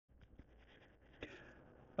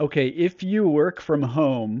Okay, if you work from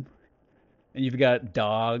home and you've got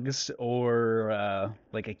dogs or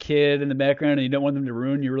like a kid in the background and you don't want them to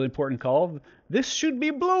ruin your really important call, this should be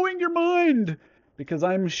blowing your mind because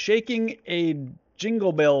I'm shaking a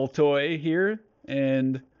Jingle Bell toy here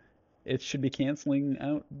and it should be canceling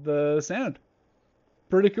out the sound.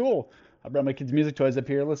 Pretty cool. I brought my kids' music toys up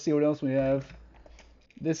here. Let's see what else we have.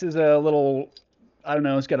 This is a little, I don't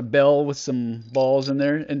know, it's got a bell with some balls in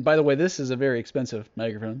there. And by the way, this is a very expensive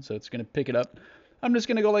microphone, so it's going to pick it up. I'm just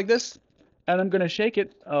going to go like this, and I'm going to shake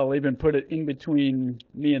it. I'll even put it in between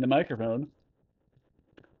me and the microphone.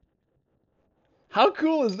 How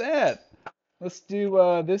cool is that? Let's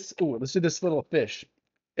do this. Ooh, let's do this little fish.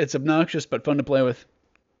 It's obnoxious but fun to play with,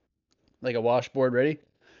 like a washboard. Ready?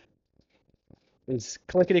 Is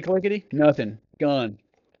clickety clickety? Nothing. Gone.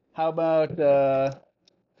 How about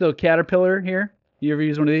little caterpillar here? You ever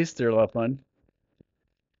use one of these? They're a lot of fun.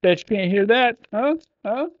 Bet you can't hear that, huh?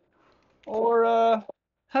 Huh? Or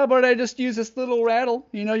how about I just use this little rattle?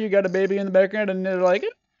 You know, you got a baby in the background, and they're like,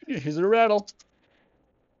 "Here's a rattle."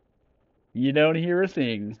 You don't hear a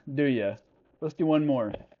thing, do you? Let's do one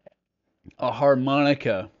more. A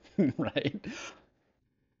harmonica, right?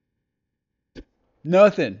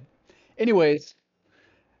 Nothing. Anyways,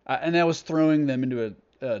 and I was throwing them into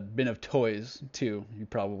a bin of toys too. You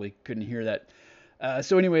probably couldn't hear that.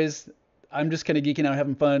 So, anyways, I'm just kind of geeking out,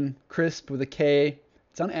 having fun. Krisp with a K.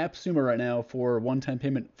 It's on AppSumo right now for one-time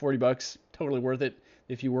payment, 40 bucks. Totally worth it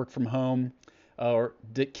if you work from home or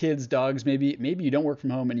kids, dogs. Maybe you don't work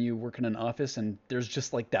from home and you work in an office and there's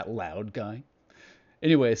just like that loud guy.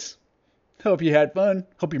 Anyways, hope you had fun.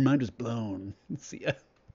 Hope your mind was blown. See ya.